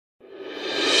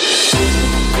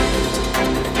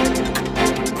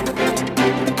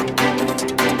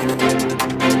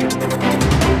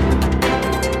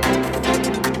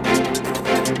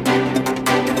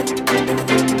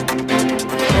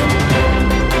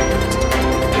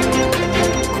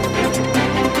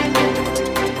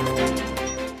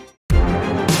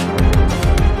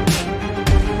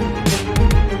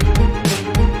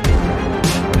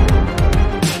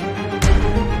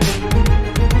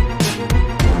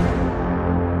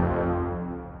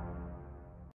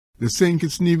The St.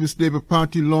 Kitts Nevis Labour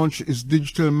Party launched its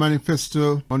digital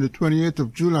manifesto on the 28th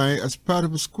of July as part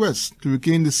of its quest to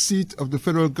regain the seat of the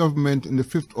federal government in the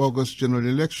 5th August general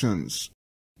elections.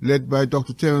 Led by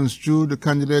Dr. Terence Drew, the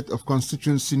candidate of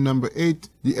constituency number 8,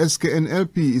 the Skn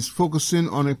LP is focusing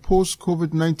on a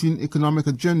post-COVID-19 economic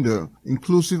agenda,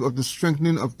 inclusive of the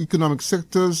strengthening of economic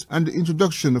sectors and the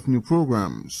introduction of new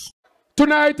programs.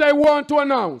 Tonight I want to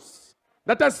announce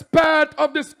that as part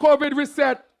of this COVID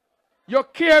reset, your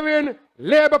caring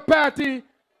Labour Party,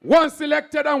 once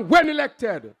elected and when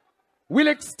elected, will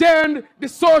extend the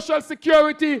Social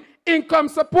Security income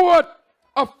support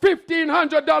of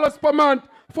 $1,500 per month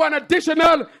for an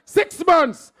additional 6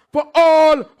 months for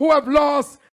all who have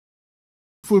lost.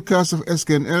 Full cast of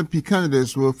Skn LP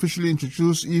candidates were officially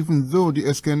introduced, even though the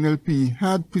Skn LP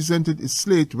had presented its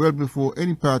slate well before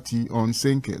any party on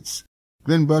St. Kitts.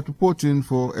 Glenn Bart reporting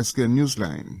for Skn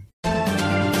Newsline.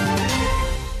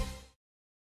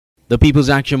 The People's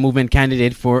Action Movement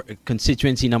candidate for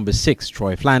constituency number 6,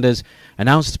 Troy Flanders,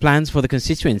 announced plans for the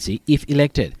constituency if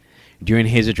elected. During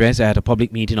his address at a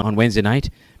public meeting on Wednesday night,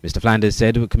 Mr. Flanders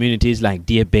said communities like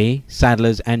Deer Bay,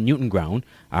 Saddlers and Newton Ground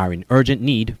are in urgent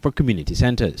need for community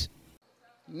centres.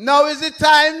 Now is the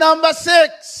time, number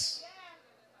 6.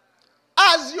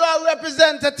 As your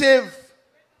representative,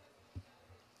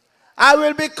 I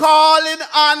will be calling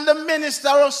on the Minister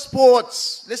of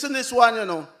Sports, listen to this one, you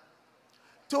know,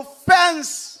 to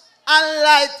fence and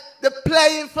light the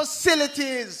playing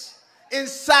facilities in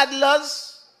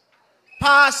Saddlers,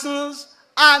 Parsons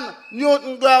and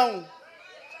Newton Ground.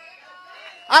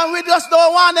 And we just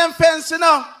don't want them fence, you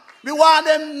know. We want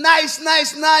them nice.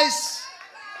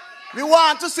 We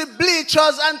want to see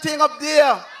bleachers and thing up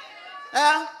there.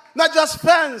 Not just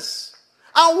fence.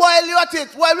 And while you're at it,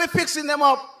 while we're fixing them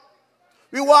up,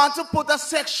 we want to put a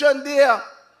section there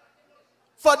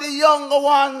for the younger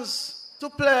ones to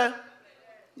play.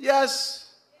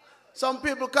 Yes, some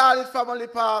people call it Family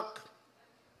Park.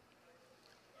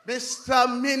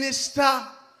 Mr. Minister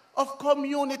of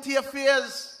Community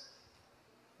Affairs,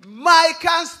 my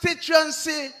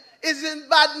constituency is in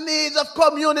bad need of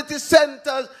community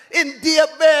centers in Deer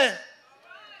Bay,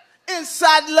 in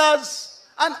Saddlers,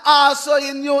 and also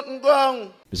in Newton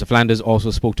Ground. Mr. Flanders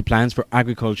also spoke to plans for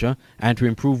agriculture and to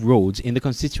improve roads in the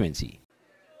constituency.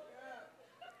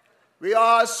 We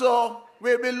also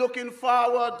will be looking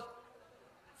forward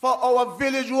for our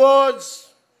village roads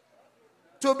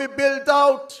to be built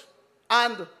out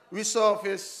and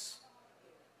resurfaced.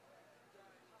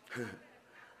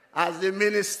 As the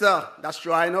minister, that's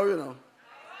true, I know, you know,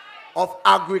 of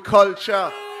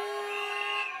agriculture,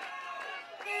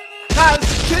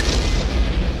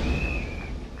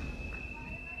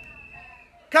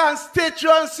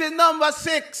 constituency number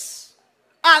 6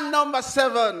 and number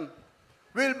 7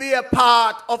 will be a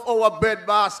part of our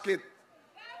breadbasket.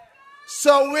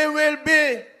 So we will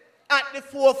be at the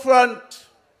forefront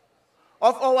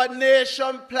of our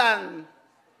nation plan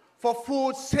for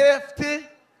food safety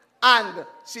and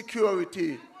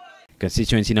security.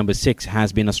 Constituency number 6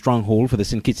 has been a stronghold for the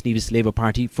St. Kitts Nevis Labour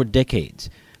Party for decades,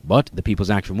 but the People's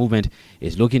Action Movement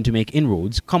is looking to make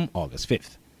inroads come August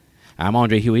 5th. I'm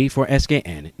Andre Huey for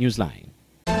Skn Newsline.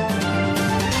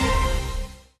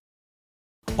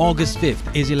 August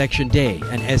 5th is Election Day,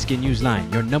 and Skn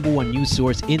Newsline, your #1 news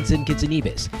source in St. Kitts and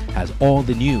Nevis, has all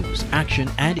the news, action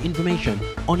and information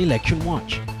on Election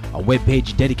Watch, a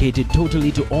webpage dedicated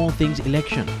totally to all things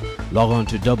election. Log on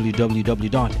to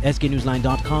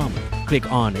www.sknewsline.com,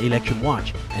 click on Election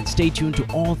Watch, and stay tuned to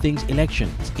all things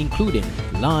elections, including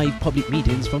live public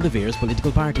meetings from the various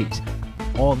political parties.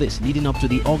 All this leading up to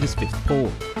the August 5th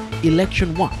poll.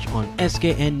 Election Watch on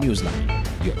Skn Newsline,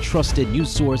 your trusted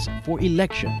news source for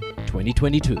election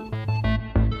 2022.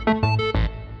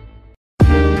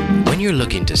 When you're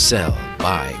looking to sell,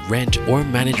 buy, rent, or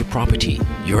manage a property,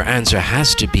 your answer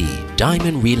has to be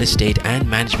Diamond Real Estate and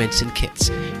Management St. Kitts,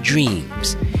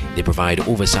 Dreams. They provide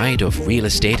oversight of real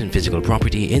estate and physical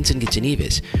property in St. Kitts and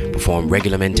Nevis, perform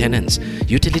regular maintenance,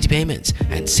 utility payments,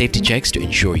 and safety checks to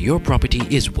ensure your property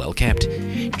is well kept.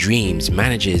 Dreams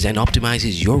manages and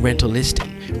optimizes your rental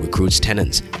listing, recruits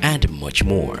tenants, and much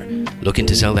more. Looking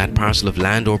to sell that parcel of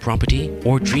land or property,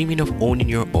 or dreaming of owning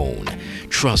your own?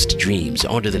 Trust Dreams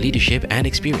under the leadership and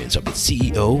experience of its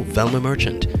CEO, Velma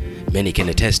Merchant. Many can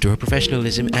attest to her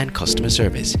professionalism and customer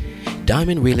service.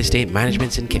 Diamond Real Estate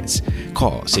Management St. Kitts.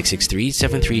 Call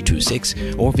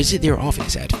 663-7326 or visit their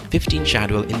office at 15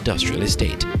 Shadwell Industrial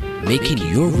Estate, making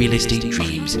your real estate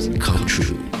dreams come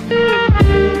true.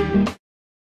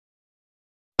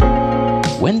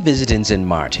 When visiting St.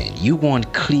 Martin, you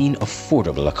want clean,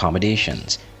 affordable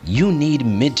accommodations. You need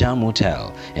Midtown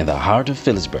Motel in the heart of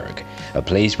Phillipsburg, a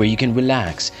place where you can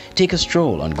relax, take a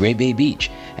stroll on Great Bay Beach,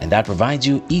 and that provides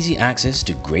you easy access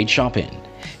to great shopping.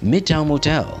 Midtown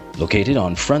Motel, located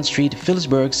on Front Street,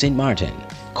 Phillipsburg, St. Martin.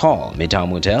 Call Midtown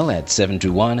Motel at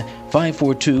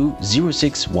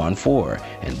 721-542-0614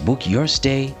 and book your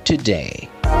stay today.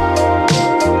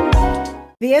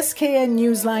 The Skn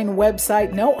Newsline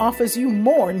website now offers you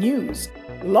more news.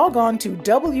 Log on to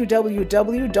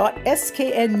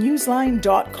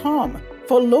www.sknnewsline.com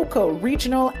for local,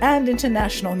 regional, and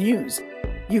international news.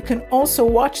 You can also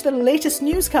watch the latest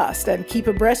newscast and keep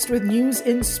abreast with news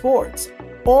in sports,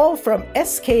 all from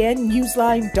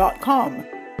sknnewsline.com.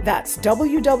 That's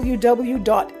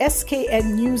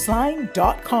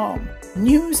www.sknnewsline.com.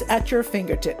 News at your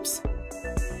fingertips.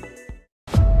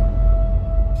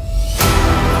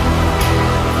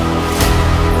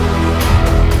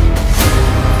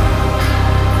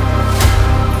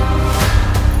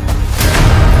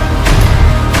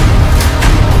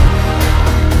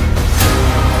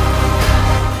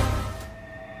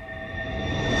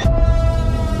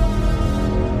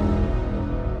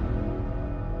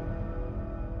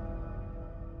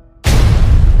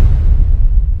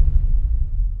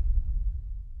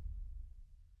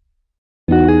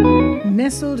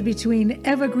 Nestled between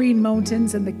evergreen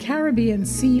mountains and the Caribbean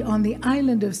Sea on the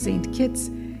island of St. Kitts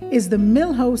is the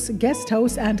Mill House Guest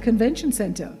House and Convention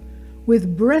Center.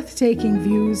 With breathtaking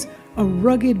views, a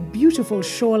rugged, beautiful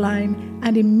shoreline,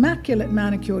 and immaculate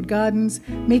manicured gardens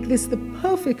make this the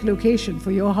perfect location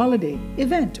for your holiday,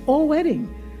 event, or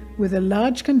wedding. With a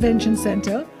large convention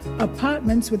center,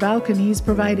 apartments with balconies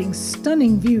providing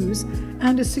stunning views,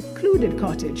 and a secluded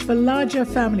cottage for larger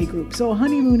family groups or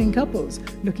honeymooning couples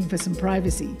looking for some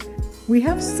privacy. We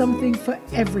have something for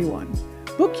everyone.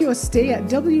 Book your stay at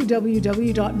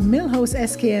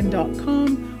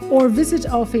www.millhouseskn.com or visit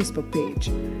our Facebook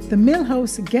page, the Mill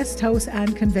House Guest House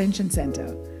and Convention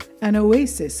Center, an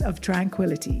oasis of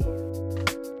tranquility.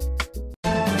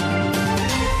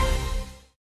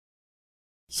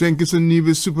 St. Kitts and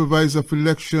Nevis Supervisor of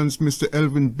Elections, Mr.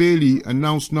 Elvin Bailey,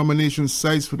 announced nomination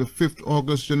sites for the 5th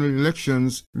August general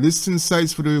elections, listing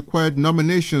sites for the required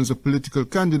nominations of political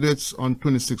candidates on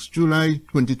 26 July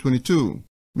 2022.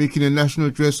 Making a national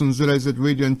address on ZIZ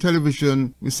Radio and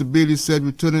Television, Mr. Bailey said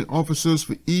returning officers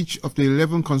for each of the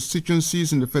 11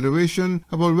 constituencies in the Federation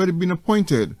have already been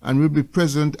appointed and will be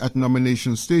present at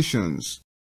nomination stations.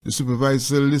 The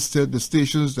supervisor listed the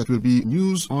stations that will be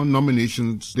used on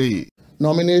nominations day.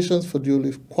 Nominations for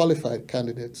duly qualified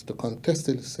candidates to contest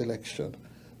this election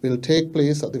will take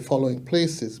place at the following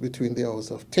places between the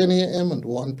hours of 10 a.m. and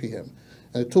 1 p.m.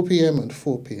 and 2 p.m. and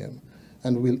 4 p.m.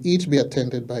 and will each be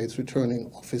attended by its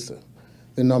returning officer.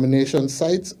 The nomination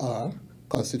sites are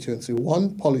Constituency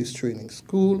 1 Police Training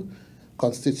School,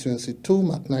 Constituency 2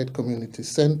 McKnight Community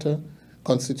Center,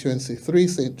 Constituency 3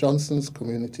 St. Johnson's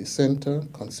Community Center,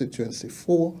 Constituency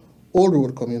 4 Old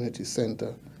Road Community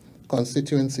Center,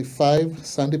 Constituency 5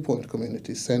 Sandy Point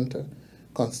Community Center,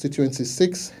 Constituency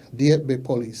 6 Dieppe Bay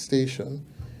Police Station,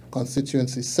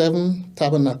 Constituency 7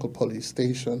 Tabernacle Police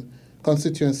Station,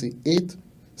 Constituency 8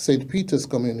 St. Peter's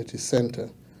Community Center,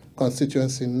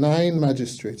 Constituency 9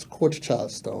 Magistrates Court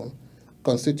Charlestown,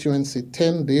 Constituency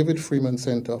 10 David Freeman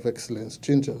Center of Excellence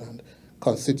Gingerland,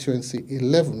 Constituency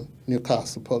 11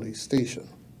 Newcastle Police Station.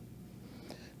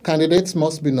 Candidates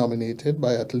must be nominated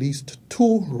by at least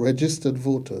 2 registered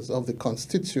voters of the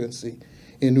constituency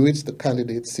in which the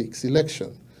candidate seeks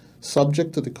election,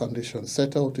 subject to the conditions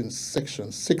set out in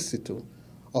Section 62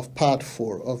 of Part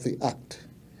 4 of the Act.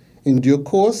 In due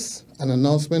course, an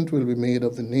announcement will be made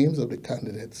of the names of the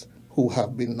candidates who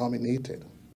have been nominated.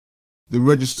 The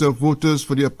register of voters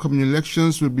for the upcoming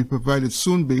elections will be provided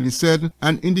soon, Bailey said,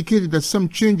 and indicated that some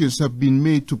changes have been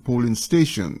made to polling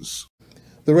stations.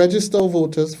 The register of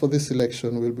voters for this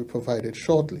election will be provided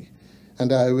shortly,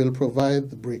 and I will provide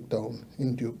the breakdown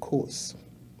in due course.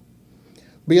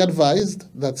 Be advised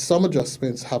that some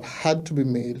adjustments have had to be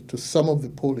made to some of the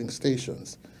polling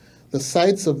stations. The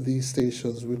sites of these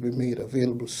stations will be made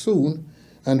available soon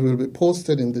and will be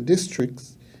posted in the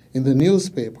districts, in the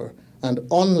newspaper, and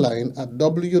online at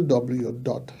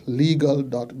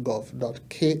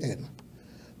www.legal.gov.kn.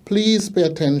 Please pay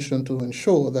attention to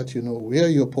ensure that you know where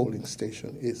your polling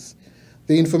station is.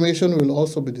 The information will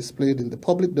also be displayed in the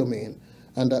public domain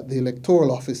and at the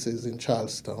electoral offices in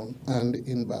Charlestown and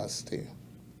in Bastille.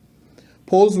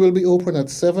 Polls will be open at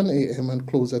 7 a.m. and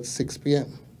close at 6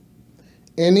 p.m.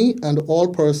 Any and all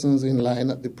persons in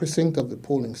line at the precinct of the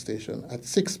polling station at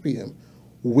 6 p.m.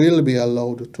 will be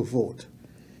allowed to vote.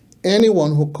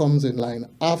 Anyone who comes in line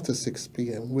after 6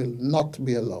 p.m. will not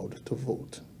be allowed to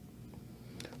vote.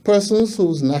 Persons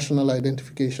whose national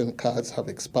identification cards have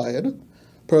expired,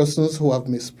 persons who have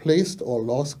misplaced or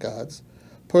lost cards,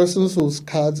 persons whose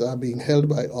cards are being held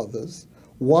by others,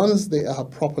 once they are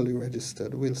properly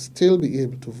registered, will still be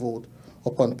able to vote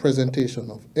upon presentation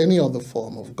of any other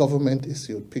form of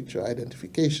government-issued picture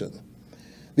identification.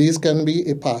 These can be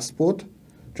a passport,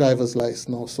 driver's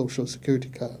license, or social security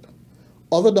card.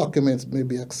 Other documents may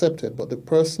be accepted, but the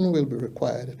person will be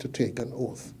required to take an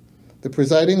oath. The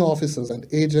presiding officers and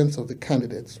agents of the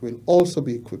candidates will also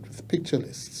be equipped with picture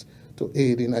lists to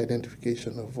aid in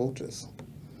identification of voters.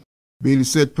 Bailey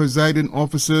said presiding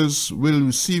officers will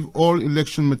receive all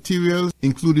election materials,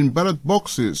 including ballot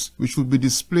boxes, which will be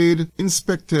displayed,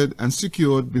 inspected, and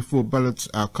secured before ballots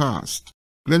are cast.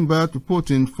 Glenn Bart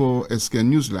reporting for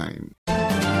Skn Newsline.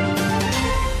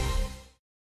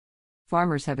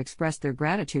 Farmers have expressed their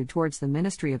gratitude towards the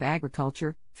Ministry of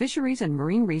Agriculture, Fisheries and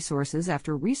Marine Resources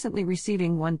after recently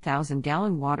receiving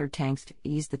 1,000-gallon water tanks to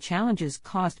ease the challenges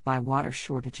caused by water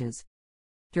shortages.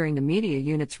 During the media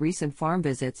unit's recent farm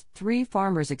visits, 3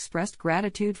 farmers expressed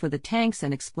gratitude for the tanks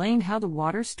and explained how the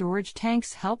water storage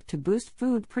tanks help to boost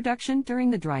food production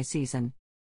during the dry season.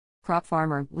 Crop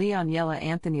farmer Leon Yella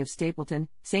Anthony of Stapleton,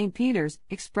 St. Peter's,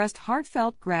 expressed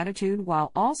heartfelt gratitude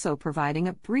while also providing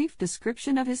a brief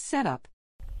description of his setup.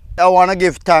 I want to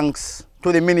give thanks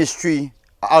to the Ministry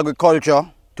of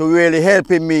Agriculture to really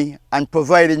helping me and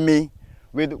providing me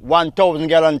with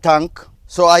 1,000-gallon tank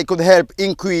so I could help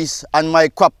increase on my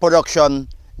crop production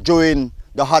during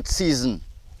the hot season.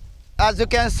 As you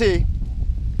can see,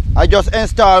 I just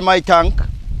installed my tank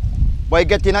by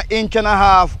getting an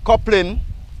 1.5 inch coupling,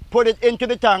 put it into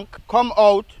the tank, come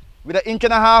out with an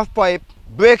 1.5 inch pipe,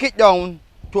 break it down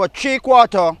to a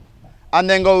 3/4, and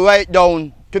then go right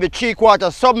down to the 3/4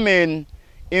 submain,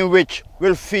 in which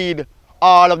will feed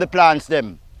all of the plants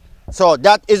them. So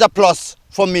that is a plus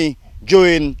for me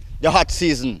during the hot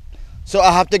season. So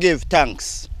I have to give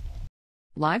thanks.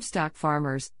 Livestock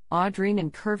farmers Audrine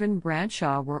and Kervin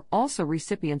Bradshaw were also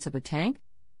recipients of a tank,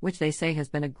 which they say has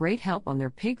been a great help on their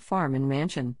pig farm and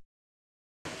mansion.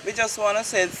 We just want to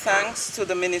say thanks to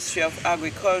the Ministry of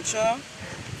Agriculture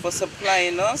for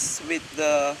supplying us with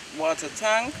the water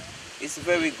tank. It's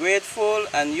very grateful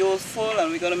and useful,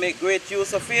 and we're going to make great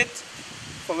use of it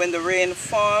for when the rain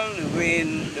falls,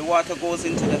 the water goes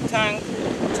into the tank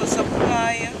to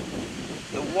supply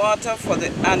the water for the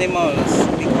animals,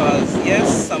 because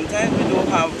yes, sometimes we do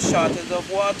have shortage of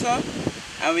water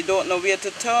and we don't know where to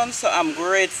turn, so I'm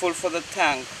grateful for the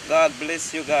tank. God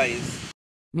bless you guys.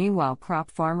 Meanwhile,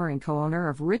 crop farmer and co-owner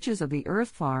of Riches of the Earth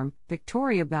Farm,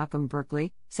 Victoria Balcom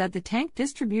Berkeley, said the tank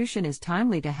distribution is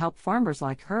timely to help farmers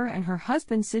like her and her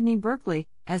husband Sidney Berkeley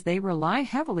as they rely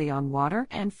heavily on water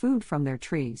and food from their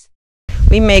trees.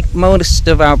 We make most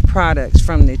of our products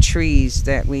from the trees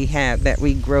that we have, that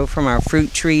we grow from our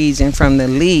fruit trees and from the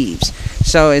leaves.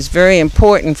 So it's very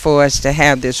important for us to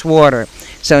have this water.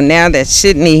 So now that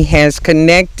Sidney has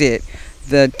connected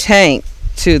the tank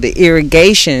to the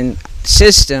irrigation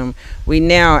system, we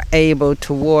now are able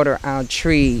to water our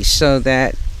trees so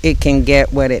that it can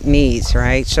get what it needs,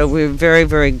 right? So we're very,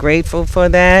 very grateful for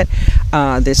that.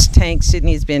 This tank,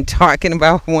 Sidney's been talking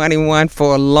about wanting one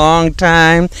for a long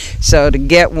time. So to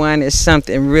get one is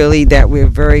something really that we're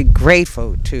very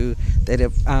grateful to the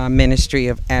Ministry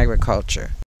of Agriculture.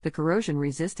 The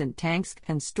corrosion-resistant tanks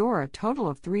can store a total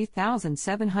of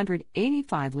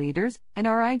 3,785 liters and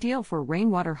are ideal for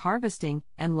rainwater harvesting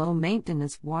and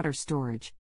low-maintenance water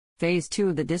storage. Phase 2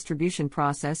 of the distribution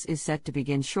process is set to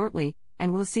begin shortly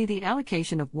and will see the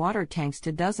allocation of water tanks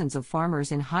to dozens of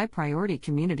farmers in high-priority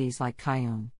communities like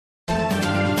Cayenne.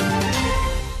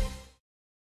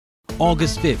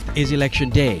 August 5th is Election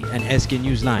Day, and Skn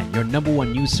Newsline, your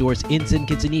 #1 news source in St.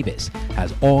 Kitts and Nevis,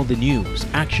 has all the news,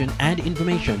 action, and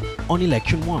information on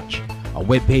Election Watch, a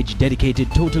webpage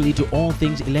dedicated totally to all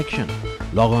things election.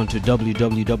 Log on to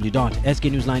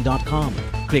www.sknewsline.com,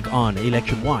 click on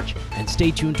Election Watch, and stay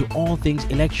tuned to all things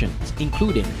elections,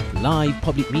 including live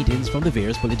public meetings from the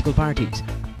various political parties.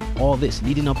 All this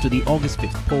leading up to the August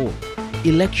 5th poll.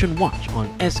 Election Watch on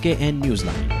Skn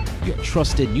Newsline, your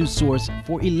trusted news source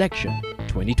for election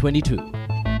 2022.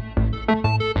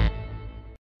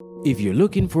 If you're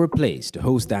looking for a place to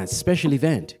host that special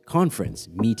event, conference,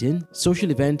 meeting,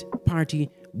 social event, party,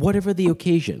 whatever the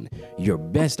occasion, your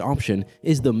best option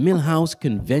is the Millhouse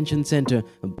Convention Center,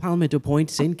 Palmetto Point,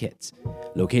 St. Kitts.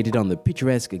 Located on the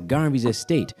picturesque Garvey's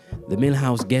Estate, the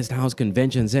Millhouse Guesthouse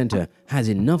Convention Center has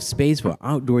enough space for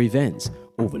outdoor events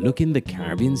overlooking the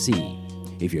Caribbean Sea.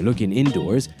 If you're looking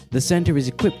indoors, the center is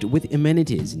equipped with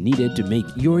amenities needed to make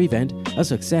your event a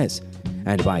success.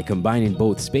 And by combining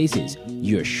both spaces,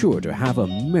 you're sure to have a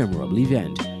memorable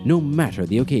event, no matter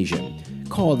the occasion.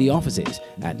 Call the offices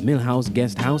at Millhouse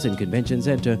Guest House and Convention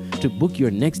Center to book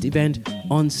your next event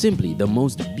on simply the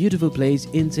most beautiful place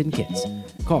in St. Kitts.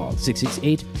 Call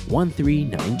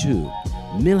 668-1392.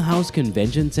 Millhouse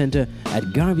Convention Center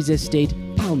at Garvey's Estate,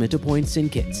 Palmetto Point,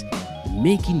 St. Kitts.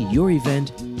 Making your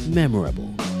event memorable.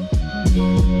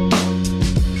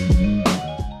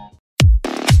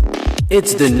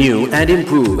 It's the new and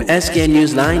improved Skn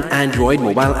Newsline Android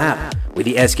mobile app. With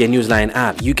the Skn Newsline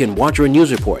app, you can watch your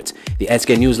news reports, the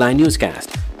Skn Newsline newscast,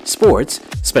 sports,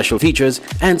 special features,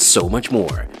 and so much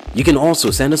more. You can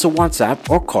also send us a WhatsApp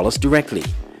or call us directly.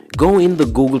 Go in the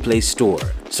Google Play Store,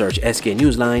 search Skn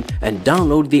Newsline, and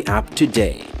download the app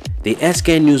today. The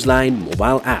Skn Newsline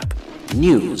mobile app.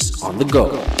 News on the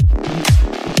go.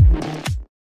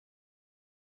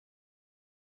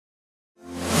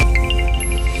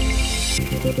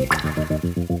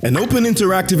 An open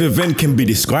interactive event can be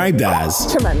described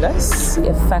as tremendous,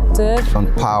 effective,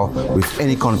 on par with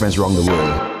any conference around the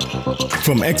world.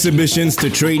 From exhibitions to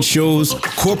trade shows,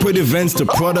 corporate events to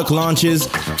product launches,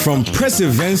 from press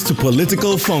events to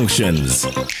political functions.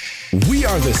 We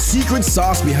are the secret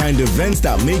sauce behind events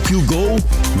that make you go,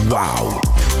 wow.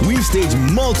 We've staged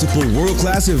multiple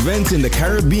world-class events in the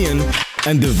Caribbean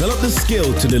and developed the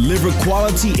skill to deliver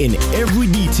quality in every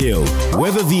detail,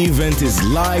 whether the event is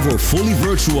live or fully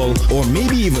virtual, or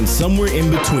maybe even somewhere in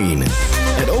between.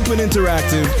 At Open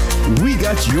Interactive, we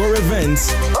got your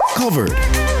events covered.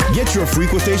 Get your free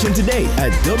quotation today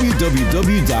at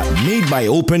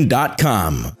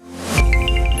www.madebyopen.com.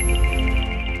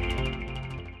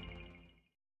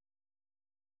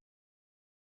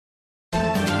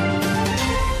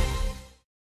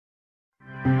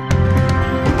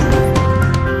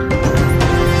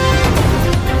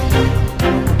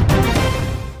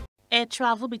 Air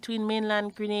travel between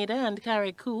mainland Grenada and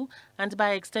Carriacou, and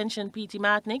by extension Petite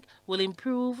Martinique, will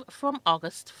improve from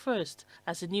August 1st,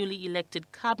 as the newly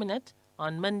elected cabinet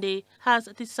on Monday has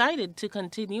decided to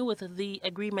continue with the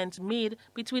agreement made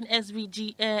between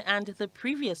SVG Air and the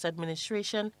previous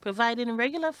administration, providing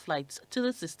regular flights to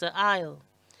the sister isle.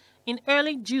 In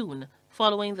early June,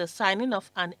 following the signing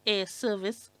of an air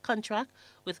service contract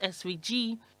with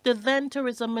SVG, the then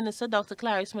Tourism Minister Dr.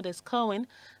 Clarice Modeste-Cohen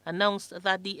announced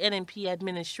that the NNP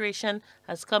administration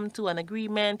has come to an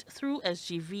agreement through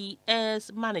SGV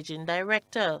Air's managing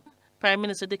director. Prime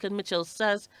Minister Dickon Mitchell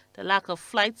says the lack of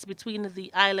flights between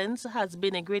the islands has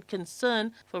been a great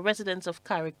concern for residents of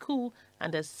Carriacou,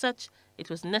 and as such,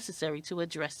 it was necessary to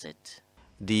address it.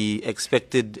 The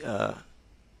expected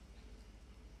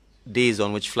days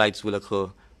on which flights will occur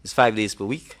is 5 days per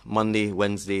week: Monday,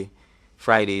 Wednesday,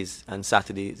 Fridays, and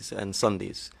Saturdays and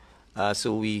Sundays.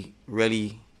 So we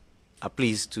really are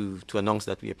pleased to announce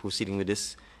that we are proceeding with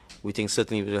this. We think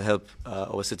certainly it will help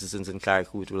our citizens in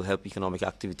Carriacou. It will help economic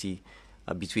activity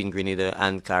between Grenada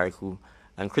and Carriacou,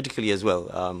 and critically as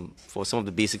well for some of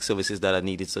the basic services that are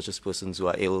needed, such as persons who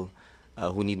are ill,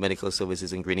 who need medical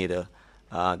services in Grenada.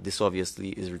 This obviously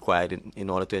is required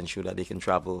in order to ensure that they can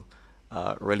travel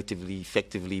relatively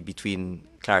effectively between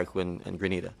Carriacou and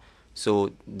Grenada.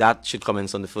 So that should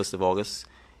commence on the 1st of August.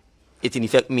 It in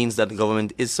effect means that the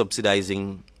government is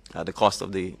subsidizing the cost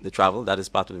of the travel. That is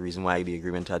part of the reason why the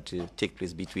agreement had to take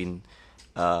place between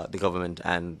the government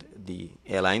and the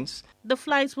airlines. The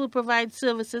flights will provide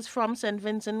services from St.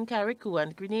 Vincent, Carriacou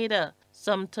and Grenada.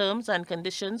 Some terms and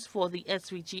conditions for the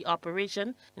SVG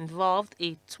operation involved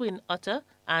a twin otter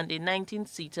and a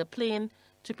 19-seater plane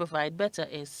to provide better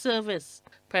air service.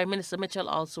 Prime Minister Mitchell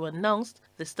also announced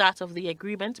the start of the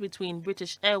agreement between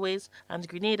British Airways and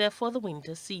Grenada for the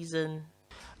winter season.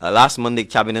 Last Monday,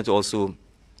 Cabinet also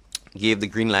gave the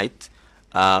green light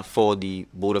for the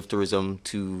Board of Tourism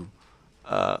to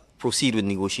proceed with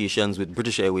negotiations with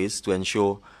British Airways to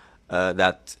ensure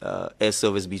that air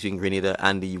service between Grenada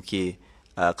and the UK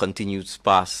continues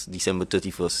past December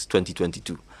 31st,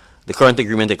 2022. The current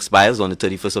agreement expires on the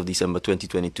 31st of December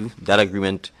 2022. That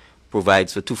agreement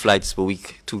provides for 2 flights per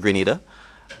week to Grenada.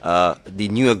 The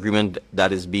new agreement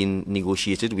that is being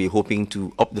negotiated, we're hoping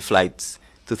to up the flights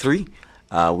to 3.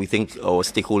 We think our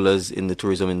stakeholders in the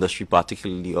tourism industry,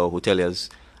 particularly our hoteliers,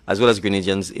 as well as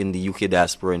Grenadians in the UK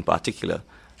diaspora in particular,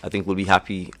 I think will be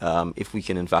happy if we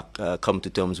can in fact come to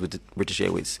terms with British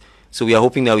Airways. So we are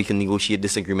hoping that we can negotiate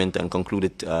this agreement and conclude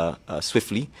it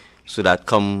swiftly, so that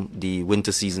come the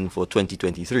winter season for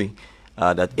 2023,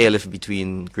 that airlift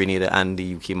between Grenada and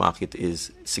the UK market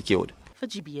is secured. For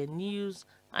GBN News,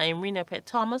 I am Rena Pett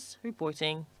Thomas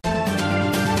reporting.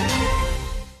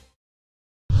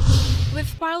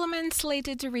 With Parliament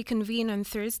slated to reconvene on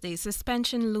Thursday,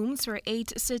 suspension looms for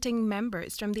 8 sitting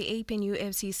members from the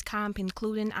APNU-FC's camp,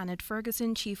 including Annette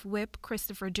Ferguson, Chief Whip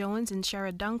Christopher Jones, and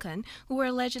Sherrod Duncan, who were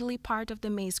allegedly part of the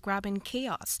maize-grabbing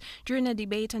chaos during a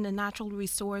debate on the Natural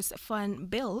Resource Fund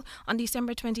Bill on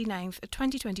December 29,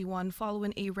 2021,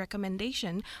 following a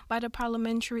recommendation by the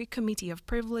Parliamentary Committee of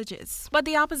Privileges. But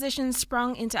the opposition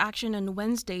sprung into action on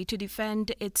Wednesday to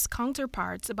defend its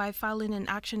counterparts by filing an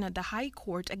action at the High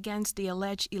Court against the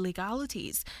alleged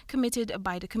illegalities committed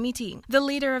by the committee. The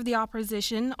leader of the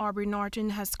opposition, Aubrey Norton,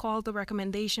 has called the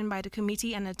recommendation by the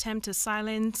committee an attempt to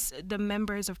silence the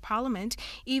members of parliament,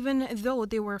 even though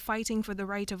they were fighting for the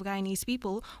right of Guyanese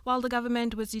people, while the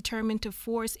government was determined to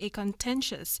force a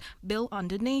contentious bill on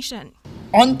the nation.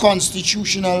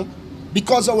 Unconstitutional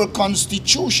because our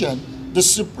constitution, the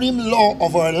supreme law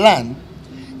of our land,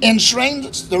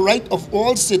 enshrines the right of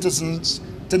all citizens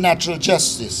to natural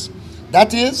justice.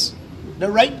 That is, the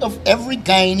right of every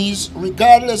Guyanese,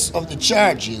 regardless of the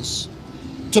charges,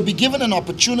 to be given an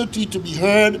opportunity to be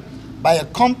heard by a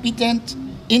competent,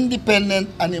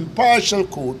 independent, and impartial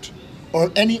court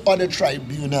or any other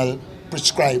tribunal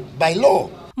prescribed by law.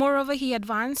 Moreover, he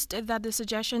advanced that the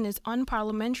suggestion is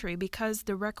unparliamentary because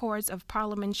the records of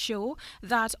Parliament show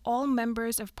that all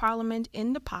members of Parliament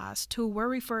in the past who were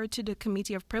referred to the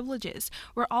Committee of Privileges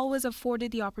were always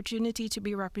afforded the opportunity to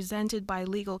be represented by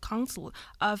legal counsel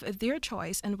of their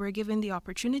choice and were given the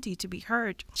opportunity to be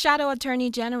heard. Shadow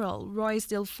Attorney General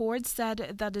Roysdale Ford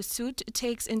said that the suit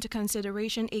takes into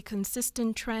consideration a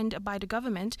consistent trend by the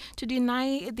government to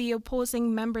deny the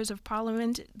opposing members of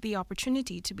Parliament the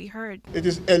opportunity to be heard. It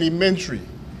is elementary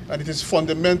and it is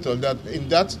fundamental that in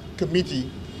that committee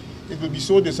it will be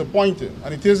so disappointing,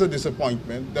 and it is a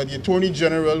disappointment, that the Attorney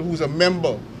General, who's a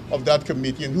member of that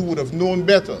committee and who would have known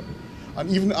better, and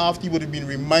even after he would have been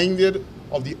reminded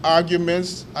of the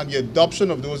arguments and the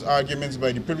adoption of those arguments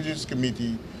by the Privileges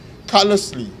Committee,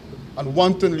 callously and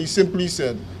wantonly simply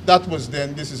said, that was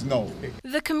then, this is now.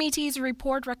 The committee's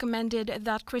report recommended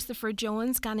that Christopher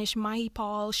Jones, Ganesh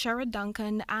Mahipal, Sherrod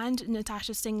Duncan, and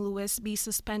Natasha Singh Lewis be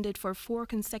suspended for 4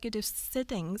 consecutive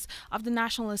sittings of the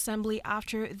National Assembly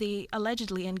after they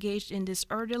allegedly engaged in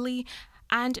disorderly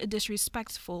and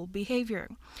disrespectful behavior.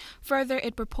 Further,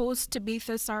 it proposed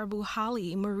Tabitha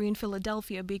Sarbuhali, Marine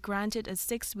Philadelphia, be granted a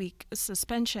 6-week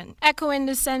suspension. Echoing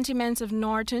the sentiments of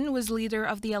Norton was leader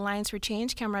of the Alliance for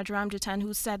Change, Comrade Ramjatan,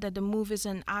 who said that the move is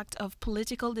an act of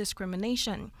political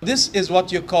discrimination. This is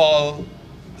what you call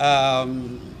a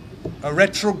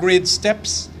retrograde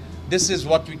steps. This is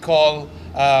what we call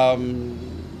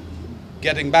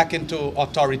getting back into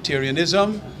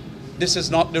authoritarianism. This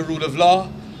is not the rule of law.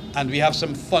 And we have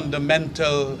some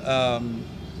fundamental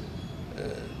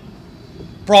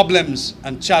problems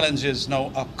and challenges now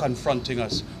are confronting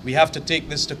us. We have to take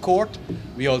this to court.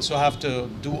 We also have to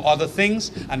do other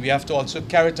things, and we have to also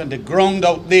carry it on the ground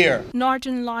out there.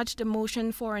 Norton lodged a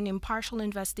motion for an impartial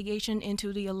investigation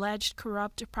into the alleged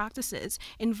corrupt practices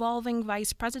involving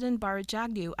Vice President Bharat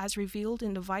Jagdev, as revealed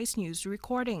in the Vice News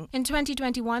recording. In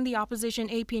 2021, the opposition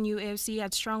APNU-AFC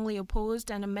had strongly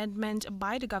opposed an amendment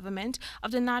by the government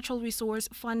of the Natural Resource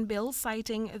Fund Bill,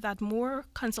 citing that more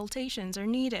consultations are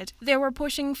needed. They were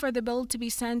pushing for the bill to be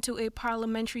sent to a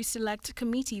parliamentary select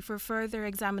committee for further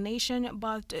examination,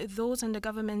 but those on the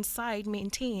government side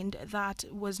maintained that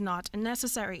was not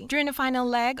necessary. During the final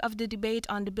leg of the debate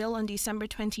on the bill on December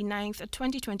 29,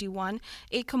 2021,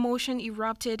 a commotion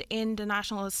erupted in the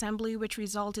National Assembly, which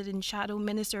resulted in Shadow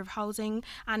Minister of Housing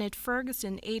Annette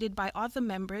Ferguson, aided by other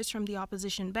members from the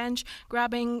opposition bench,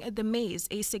 grabbing the maize,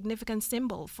 a significant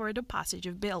symbol for the passage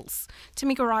of bills.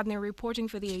 Tamika Rodner reporting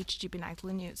for the HGP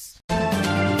Nightly News.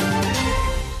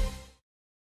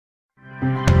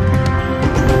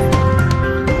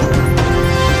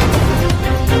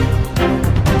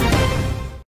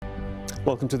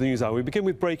 Welcome to the News Hour. We begin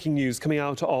with breaking news coming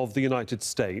out of the United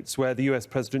States, where the US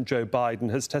President Joe Biden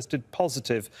has tested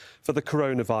positive for the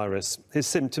coronavirus. His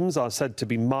symptoms are said to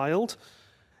be mild.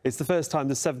 It's the first time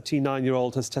the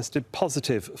 79-year-old has tested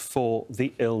positive for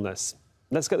the illness.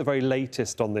 Let's get the very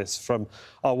latest on this from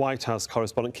our White House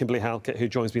correspondent, Kimberly Halkett, who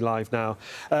joins me live now.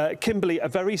 Kimberly, a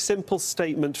very simple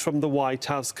statement from the White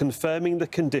House confirming the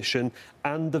condition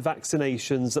and the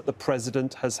vaccinations that the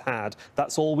president has had.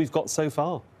 That's all we've got so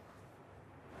far.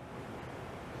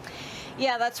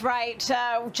 Yeah, that's right.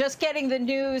 Just getting the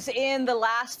news in the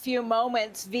last few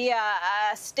moments via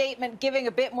a statement giving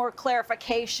a bit more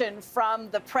clarification from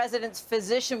the president's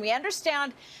physician. We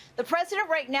understand The president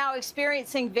right now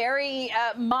experiencing very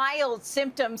mild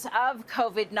symptoms of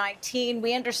COVID-19.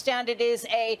 We understand it is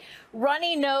a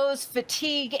runny nose,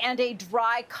 fatigue, and a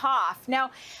dry cough.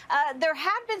 Now, there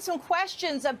had been some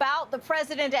questions about the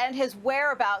president and his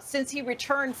whereabouts since he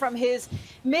returned from his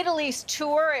Middle East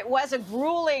tour. It was a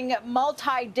grueling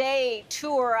multi-day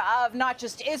tour of not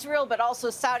just Israel, but also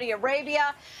Saudi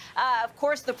Arabia. Of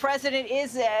course, the president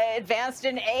is advanced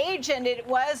in age, and it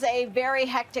was a very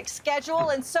hectic schedule.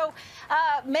 And so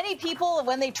many people,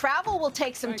 when they travel, will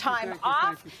take some time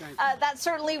off. That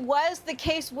certainly was the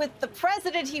case with the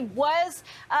president. He was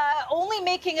only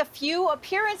making a few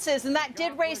appearances, and that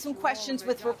did raise some questions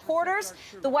with reporters.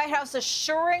 The White House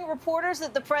assuring reporters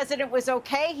that the president was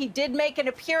okay. He did make an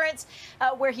appearance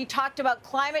where he talked about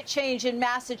climate change in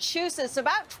Massachusetts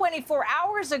about 24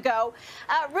 hours ago,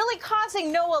 really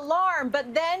causing no alarm.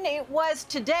 But then it was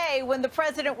today, when the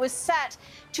president was set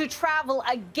to travel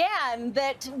again,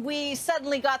 that we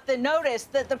suddenly got the notice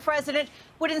that the president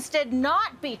would instead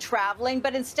not be traveling,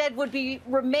 but instead would be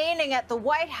remaining at the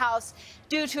White House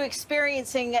due to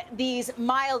experiencing these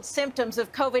mild symptoms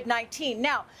of COVID-19.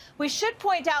 Now, we should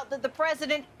point out that the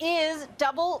president is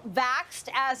double vaxxed,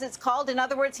 as it's called. In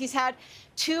other words, he's had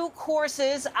 2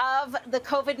 courses of the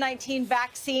COVID-19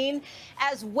 vaccine,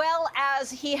 as well as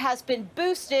he has been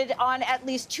boosted on at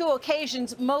least 2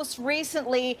 occasions, most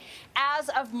recently as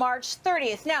of March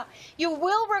 30th. Now, you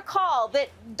will recall that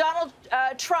Donald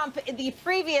Trump, the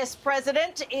previous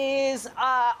president, is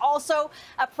also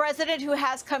a president who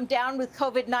has come down with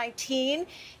COVID-19.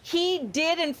 He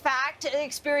did, in fact,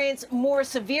 experience more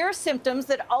severe symptoms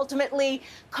that ultimately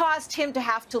caused him to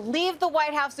have to leave the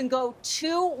White House and go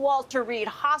to Walter Reed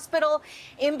Hospital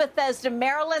in Bethesda,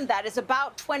 Maryland. That is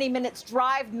about 20 minutes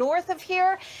drive north of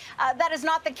here. That is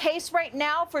not the case right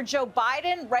now for Joe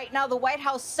Biden. Right now, the White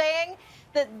House saying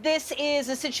that this is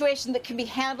a situation that can be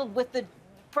handled with the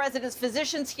president's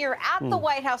physicians here at the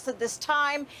White House at this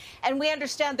time. And we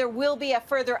understand there will be a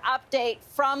further update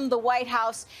from the White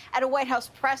House at a White House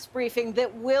press briefing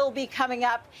that will be coming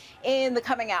up in the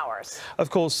coming hours.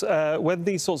 Of course, when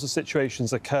these sorts of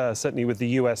situations occur, certainly with the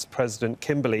US President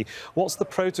Kimberly, what's the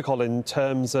protocol in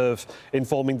terms of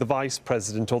informing the Vice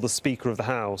President or the Speaker of the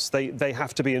House? They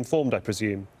have to be informed, I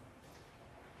presume.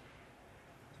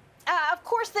 Of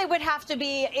course, they would have to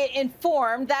be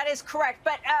informed. That is correct.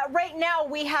 But right now,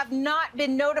 we have not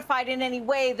been notified in any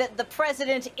way that the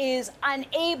president is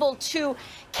unable to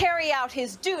carry out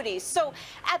his duties. So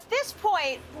at this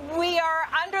point, we are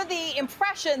under the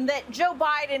impression that Joe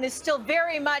Biden is still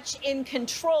very much in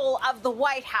control of the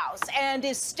White House and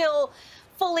is still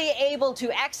fully able to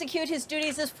execute his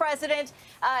duties as president.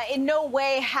 In no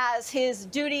way has his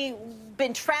duty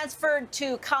been transferred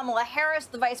to Kamala Harris,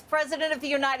 the Vice President of the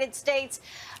United States.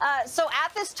 So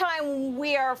at this time,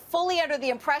 we are fully under the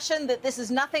impression that this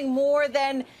is nothing more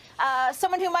than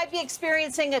someone who might be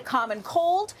experiencing a common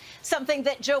cold, something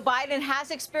that Joe Biden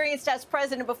has experienced as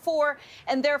president before,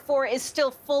 and therefore is still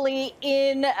fully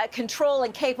in control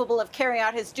and capable of carrying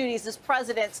out his duties as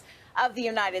president of the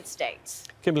United States.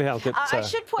 Kimberly Halkett. I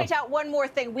should point out one more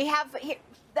thing. We have here,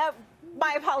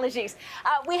 my apologies.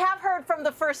 We have heard from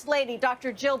the First Lady,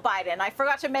 Dr. Jill Biden. I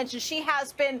forgot to mention she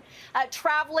has been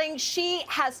traveling. She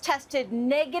has tested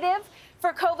negative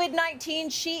for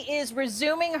COVID-19. She is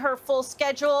resuming her full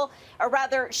schedule, or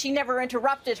rather, she never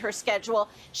interrupted her schedule.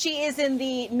 She is in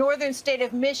the northern state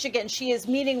of Michigan. She is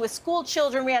meeting with school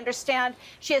children, we understand.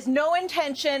 She has no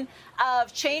intention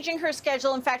of changing her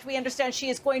schedule. In fact, we understand she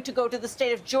is going to go to the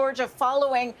state of Georgia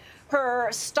following her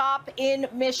stop in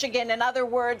Michigan. In other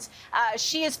words,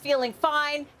 she is feeling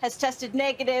fine, has tested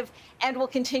negative, and will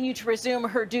continue to resume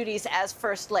her duties as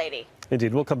First Lady.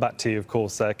 Indeed. We'll come back to you, of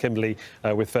course, Kimberly,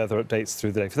 with further updates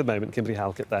through the day. For the moment, Kimberly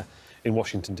Halkett there in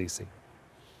Washington, D.C.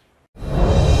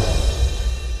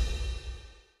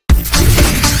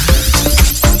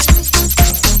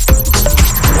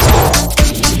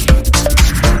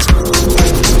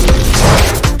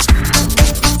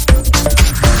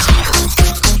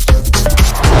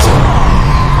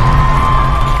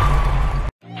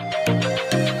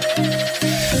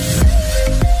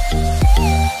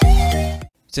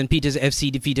 St. Peter's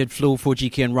FC defeated Flow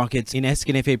 4GK and Rockets in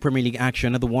Skn FA Premier League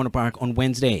action at the Warner Park on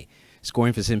Wednesday.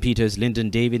 Scoring for St. Peter's, Lyndon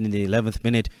David in the 11th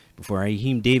minute before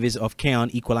Raheem Davis of Keon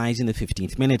equalised in the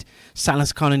 15th minute.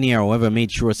 Salas Colonier, however,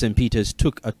 made sure St. Peter's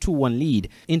took a 2-1 lead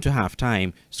into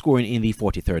half-time, scoring in the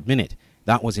 43rd minute.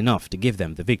 That was enough to give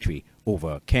them the victory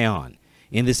over Keon.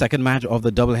 In the second match of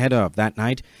the doubleheader of that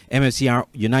night, MFCR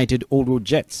United Old Road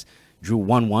Jets drew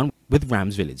 1-1 with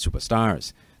Rams Village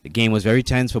Superstars. The game was very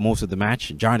tense for most of the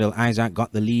match. Jardel Isaac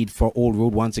got the lead for Old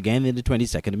Road once again in the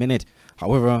 22nd minute.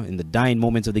 However, in the dying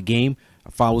moments of the game,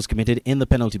 a foul was committed in the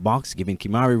penalty box, giving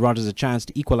Kimari Rogers a chance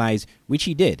to equalize, which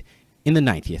he did in the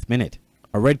 90th minute.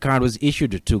 A red card was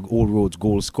issued to Old Road's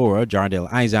goal scorer, Jardel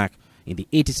Isaac, in the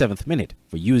 87th minute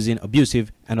for using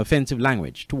abusive and offensive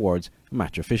language towards a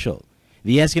match official.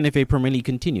 The SKNFA Premier League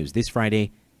continues this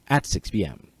Friday at 6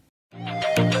 p.m.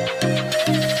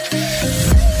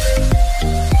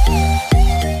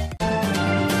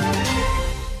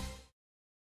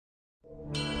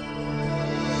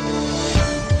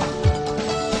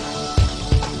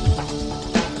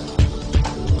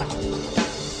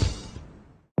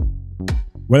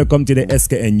 Welcome to the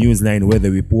Skn Newsline Weather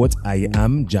Report. I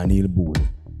am Janil Boole.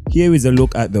 Here is a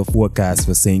look at the forecast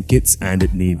for St. Kitts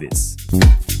and Nevis.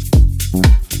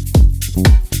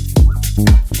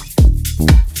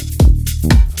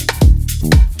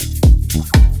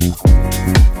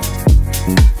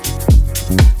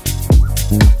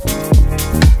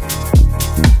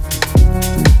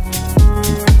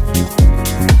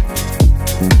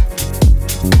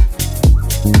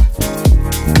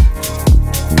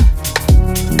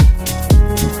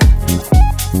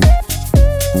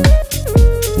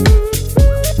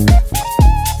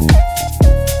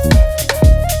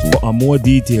 For a more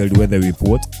detailed weather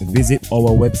report, visit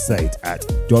our website at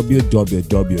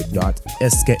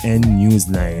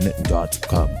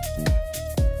www.sknnewsline.com.